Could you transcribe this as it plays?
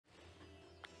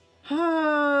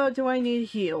Do I need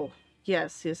heal?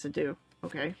 Yes, yes I do.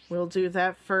 Okay, we'll do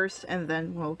that first and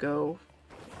then we'll go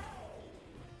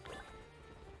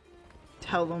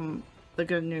tell them the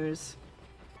good news.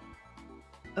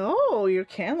 Oh, you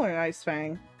can learn Ice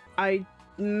Fang. I'm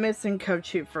missing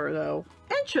Coachiever though.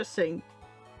 Interesting.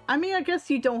 I mean, I guess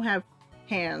you don't have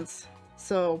hands,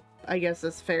 so I guess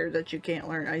it's fair that you can't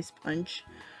learn Ice Punch.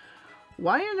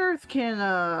 Why on earth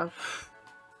can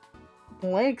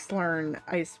Legs learn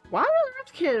Ice? Why on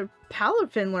earth can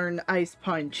Palafin learn Ice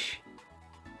Punch?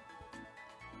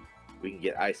 We can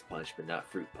get Ice Punch, but not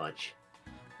Fruit Punch.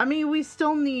 I mean, we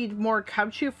still need more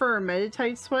Cubchoo for a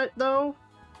Meditite Sweat, though.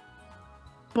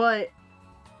 But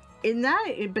in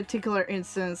that particular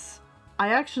instance, I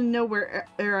actually know where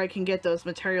I can get those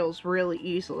materials really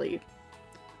easily.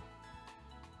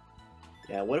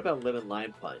 Yeah, what about Lemon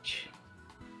Lime Punch?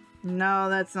 No,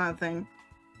 that's not a thing.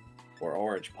 Or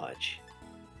Orange Punch?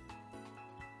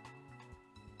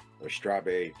 Or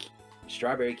Strawberry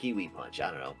Kiwi Punch?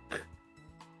 I don't know.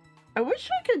 I wish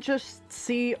I could just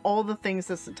see all the things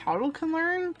that Satotl can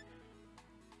learn.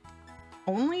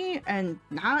 Only, and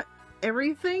not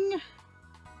everything.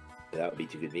 That would be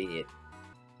too convenient.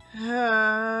 Oh,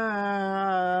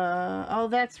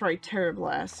 that's right, Terra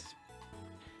Blast.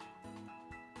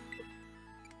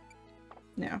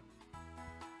 Yeah.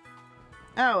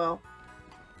 Oh, well.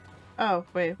 Oh,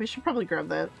 wait, we should probably grab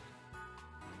that.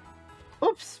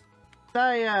 Oops!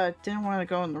 I, didn't want to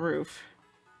go on the roof.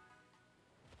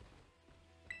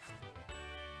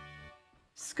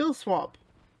 Skill swap.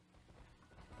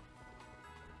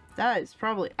 That is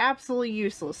probably absolutely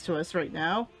useless to us right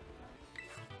now.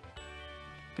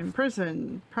 In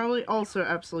prison, probably also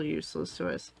absolutely useless to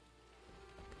us.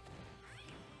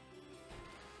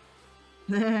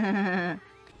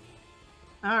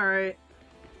 Alright.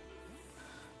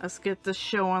 Let's get this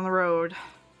show on the road.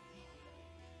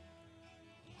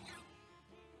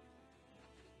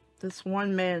 This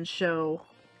one-man show.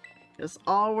 Because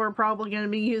all we're probably going to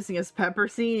be using is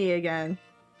Peppercini again.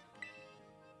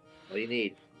 What do you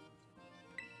need?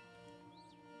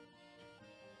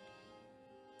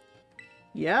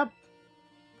 Yep.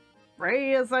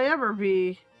 Ready as I ever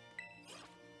be.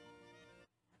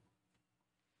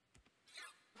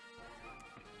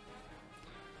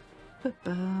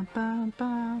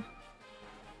 Ba-ba-ba-ba.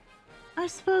 I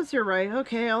suppose you're right.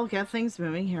 Okay, I'll get things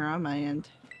moving here on my end.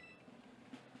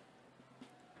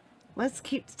 Let's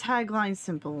keep the tagline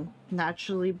simple.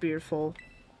 Naturally beautiful.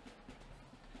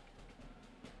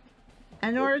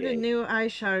 And order the new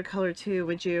eyeshadow color too,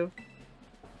 would you?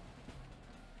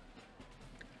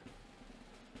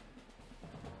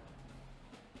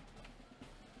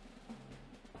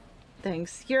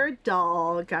 Thanks, you're a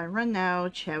doll. Gotta run now.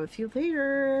 Chat with you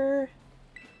later.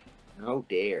 Oh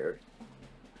dear.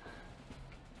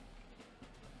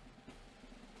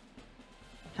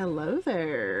 Hello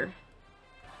there.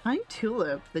 I'm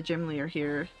Tulip, the gym leader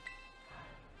here.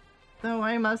 Though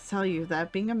I must tell you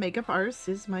that being a makeup artist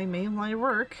is my main line of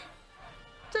work.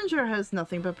 Ginger has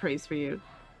nothing but praise for you.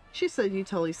 She said you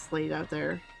totally slayed out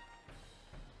there.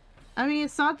 I mean,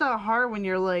 it's not that hard when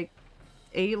you're like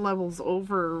 8 levels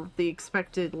over the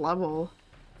expected level.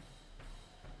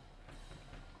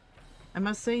 I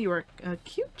must say you are a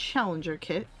cute challenger,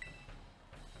 Kit.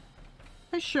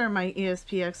 I'm sure my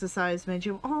ESP exercise made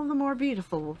you all the more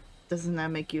beautiful. Doesn't that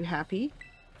make you happy?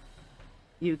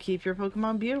 You keep your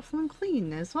Pokemon beautiful and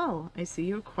clean as well. I see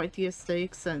you have quite the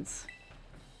aesthetic sense.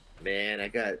 Man, I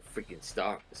got freaking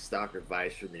stalker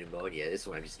vibes from the pneumonia. This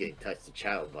one I'm just getting touched to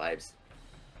child vibes.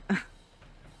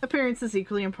 Appearance is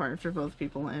equally important for both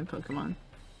people and Pokemon.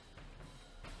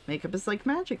 Makeup is like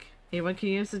magic. Anyone can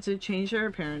use it to change their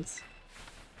appearance.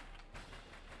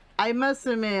 I must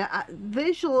admit,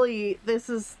 visually, this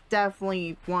is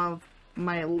definitely one of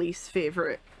my least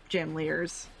favorite gym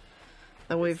leaders.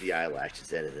 It's the eyelashes,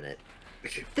 then, isn't it?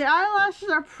 The eyelashes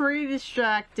are pretty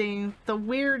distracting. The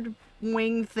weird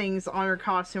wing things on her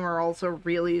costume are also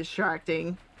really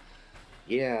distracting.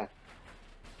 Yeah.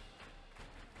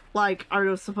 Like, are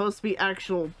those supposed to be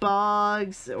actual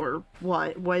bugs? Or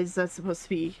what? What is that supposed to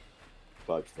be?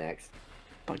 Bug snacks.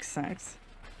 Bug snacks.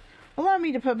 Allow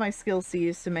me to put my skills to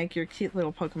use to make your cute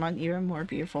little Pokemon even more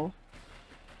beautiful.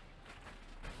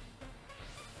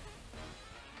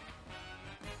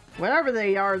 Whatever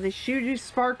they are, they shoot you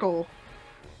sparkle.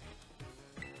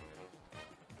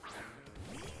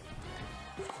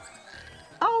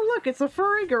 Oh look, it's a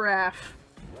Farigiraf.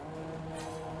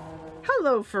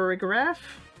 Hello, Farigiraf.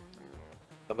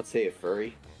 I'm gonna say a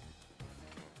furry.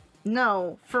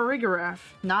 No, Farigiraf,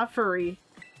 not furry.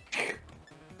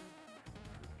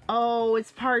 Oh,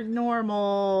 it's part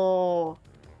normal.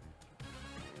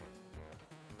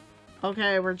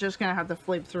 Okay, we're just gonna have to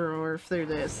flamethrower through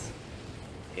this.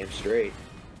 Damn straight.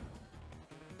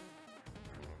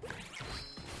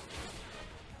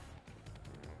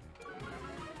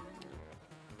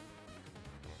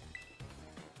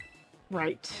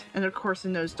 Right. And of course it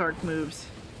knows dark moves.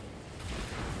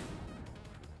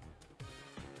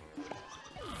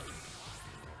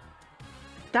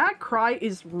 That cry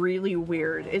is really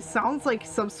weird. It sounds like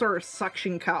some sort of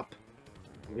suction cup.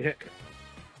 Yeah.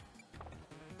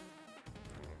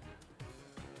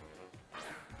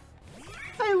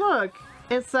 Hey look!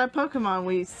 It's that Pokemon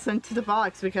we sent to the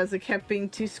box because it kept being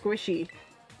too squishy.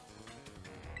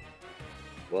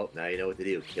 Well, now you know what to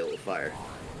do. Kill it with fire.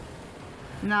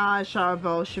 Nah, a Shadow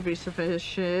Ball should be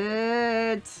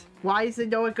sufficient. Why does it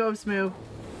know it Ghost move?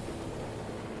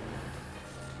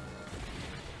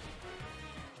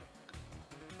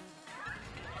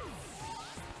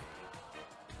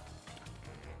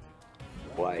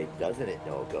 Why doesn't it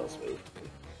know a ghost move?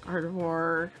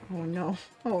 Gardevoir. Oh no.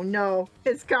 Oh no.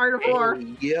 It's Gardevoir.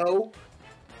 Hey, yo.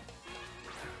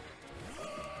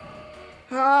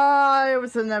 Ah, it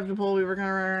was inevitable we were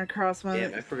gonna run across one.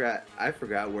 Damn, I forgot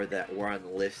where on the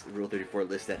list, Rule 34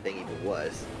 list that thing even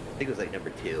was. I think it was like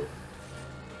number 2.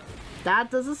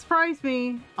 That doesn't surprise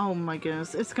me. Oh my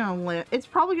goodness. It's gonna live. It's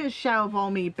probably gonna Shadow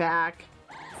Ball me back.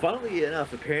 Funnily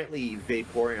enough, apparently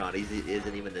Vaporeon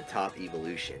isn't even the top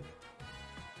evolution.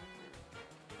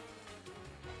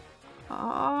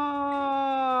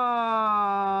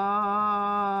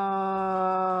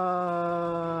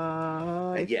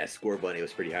 And yeah, Score Bunny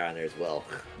was pretty high on there as well.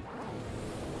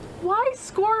 Why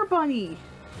Score Bunny?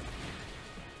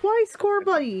 Why Score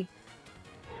Bunny?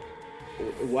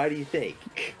 Why do you think?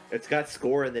 It's got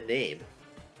score in the name.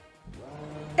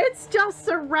 It's just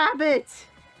a rabbit!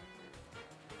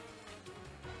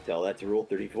 Tell that to Rule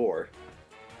 34.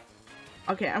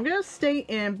 Okay, I'm gonna stay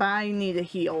in, but I need a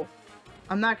heal.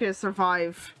 I'm not gonna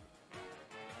survive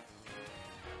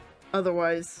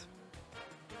otherwise.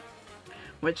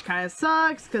 Which kind of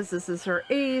sucks, because this is her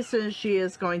ace, and she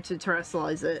is going to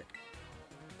terrestrialize it.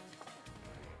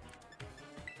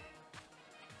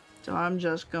 So I'm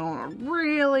just gonna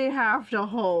really have to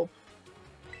hope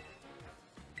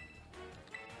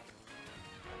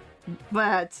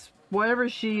that whatever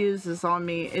she uses on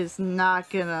me is not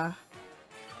gonna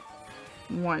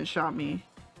one-shot me.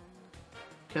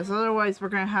 Because otherwise we're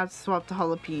gonna have to swap to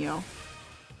Jalapeno.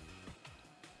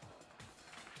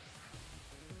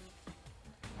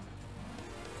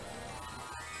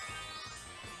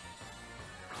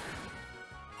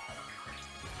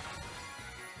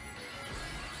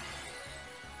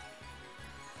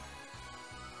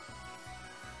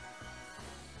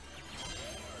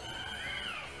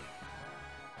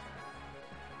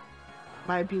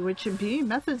 My Bewitching Bee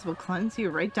methods will cleanse you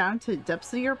right down to the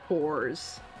depths of your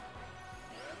pores.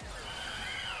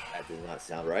 That does not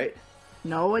sound right.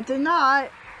 No, it did not.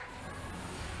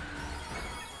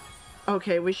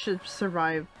 Okay, we should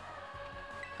survive.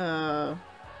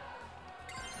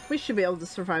 We should be able to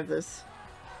survive this.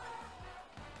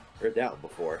 Heard that one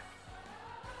before.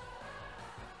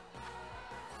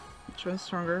 Which one's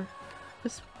stronger?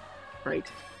 This, right.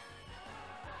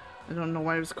 I don't know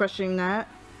why I was questioning that.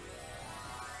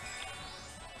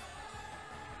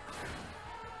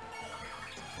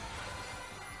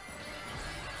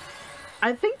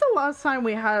 I think the last time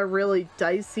we had a really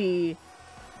dicey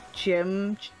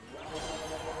gym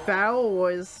battle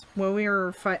was when we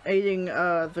were fighting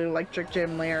the electric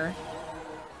gym lair.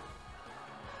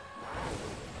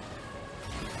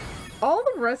 All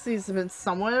the rest of these have been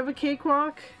somewhat of a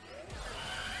cakewalk.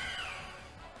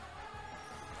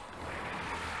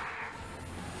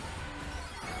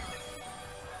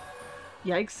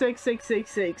 Yikes,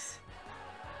 6.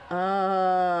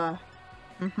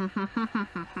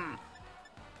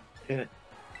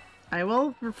 I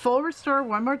will full restore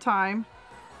one more time.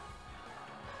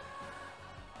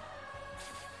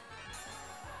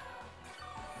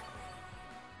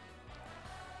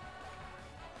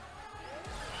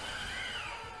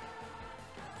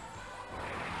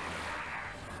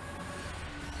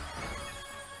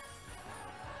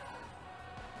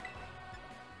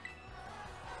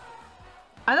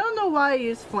 I don't know why I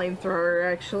used flamethrower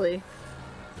actually.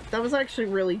 That was actually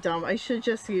really dumb. I should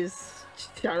just use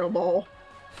Shadow Ball.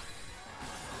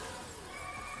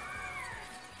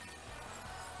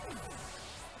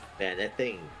 Man, that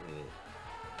thing.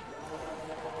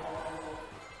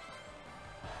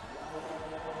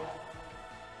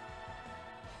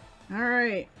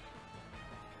 Alright.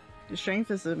 The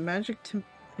strength is a magic to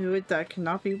it that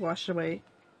cannot be washed away.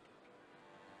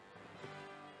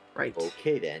 Right.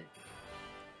 Okay then.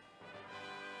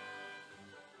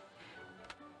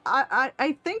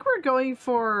 I think we're going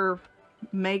for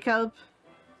makeup,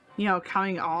 you know,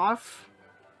 coming off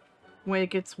when it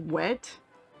gets wet.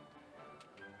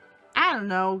 I don't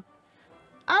know.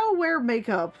 I'll wear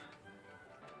makeup.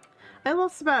 I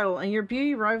lost the battle, and your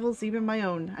beauty rivals even my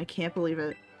own. I can't believe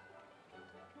it.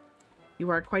 You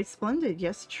are quite splendid.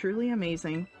 Yes, truly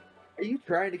amazing. Are you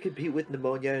trying to compete with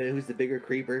Pneumonia and who's the bigger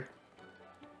creeper?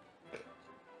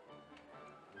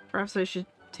 Perhaps I should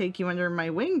take you under my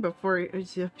wing before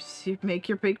you make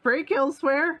your big break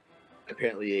elsewhere.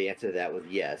 Apparently the answer to that was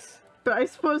yes. But I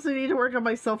suppose I need to work on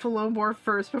myself a little more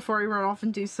first before I run off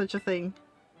and do such a thing.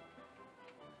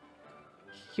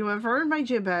 You have earned my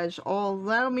gym badge.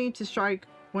 Allow me to strike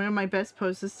one of my best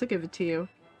poses to give it to you.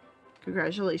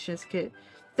 Congratulations, kid.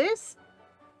 This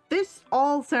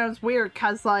all sounds weird,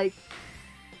 cause like,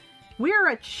 we're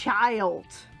a child.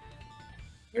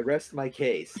 I rest my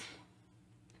case.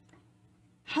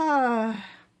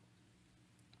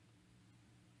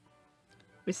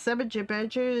 With 7 gym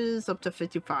badges, up to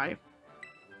 55.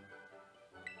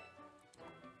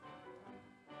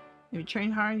 If you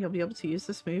train hard, you'll be able to use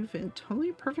this move in a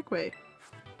totally perfect way.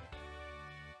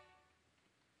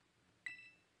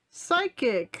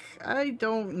 Psychic! I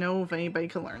don't know if anybody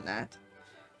can learn that.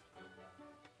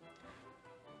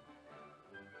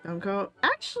 Don't go.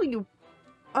 Actually,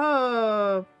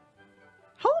 Jalapeno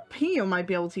might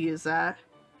be able to use that.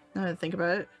 Now that I think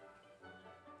about it.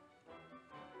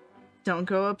 Don't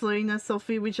go uploading that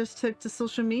selfie we just took to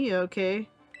social media, okay?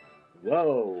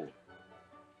 Whoa.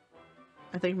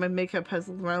 I think my makeup has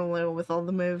run a little with all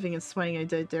the moving and sweating I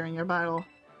did during your battle.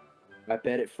 I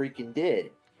bet it freaking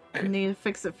did. I need to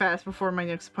fix it fast before my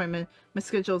next appointment. My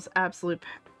schedule's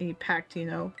absolutely packed, you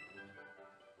know.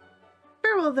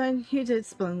 Very well then, you did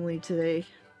splendidly today.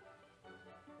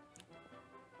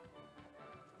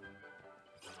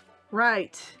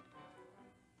 Right.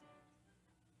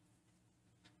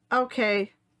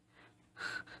 Okay.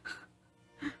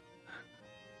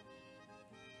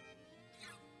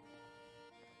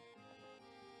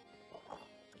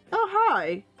 Oh,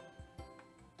 hi.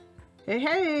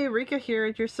 Hey, Rika here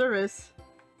at your service.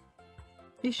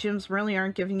 These gyms really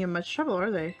aren't giving you much trouble,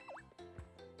 are they?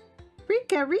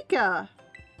 Rika!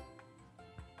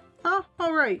 Oh,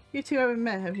 alright. You two haven't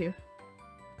met, have you?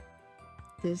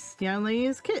 This young lady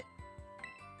is Kit.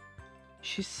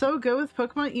 She's so good with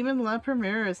Pokemon, even La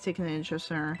Primera has taken an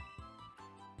interest in her.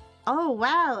 Oh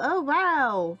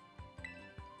wow!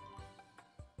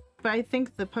 But I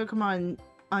think the Pokemon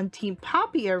on Team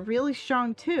Poppy are really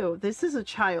strong too. This is a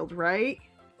child, right?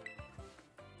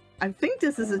 I think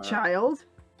this is a child.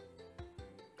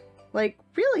 Like,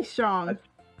 really strong.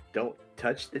 Don't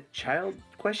touch the child?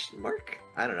 Question mark?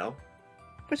 I don't know.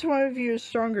 Which one of you is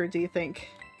stronger, do you think?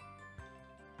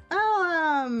 Oh,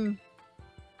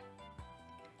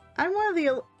 I'm one of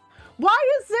the... Why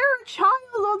is there a child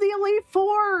on the Elite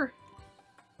Four?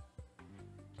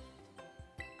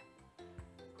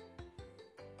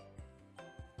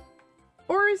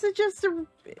 Or is it just a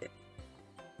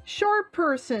short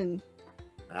person?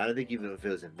 I don't think even if it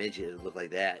was a midget, it would look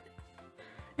like that.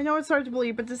 I know it's hard to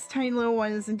believe, but this tiny little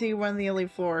one is indeed one of the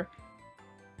Elite Four.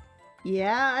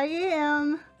 Yeah, I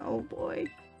am. Oh boy.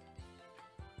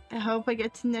 I hope I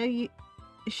get to know you,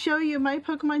 show you my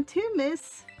Pokemon too,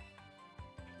 miss.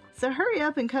 So hurry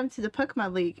up and come to the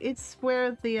Pokemon League. It's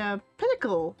where the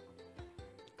pinnacle.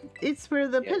 It's where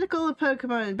the pinnacle of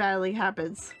Pokemon battling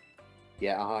happens.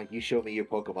 Yeah, you show me your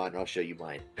Pokemon and I'll show you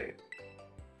mine.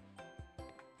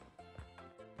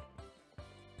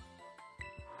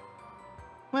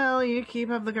 Well, you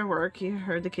keep up the good work. You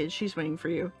heard the kid. She's waiting for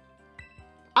you.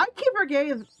 I keep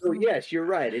forgetting. Oh, yes, you're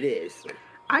right. It is.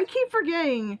 I keep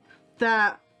forgetting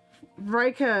that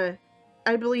Rika,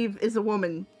 I believe, is a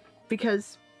woman.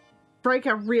 Because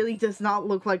Rika really does not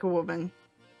look like a woman.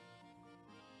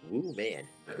 Ooh, man.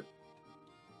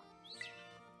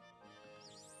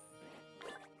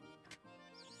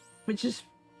 Which is...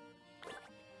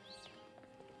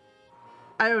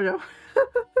 I don't know.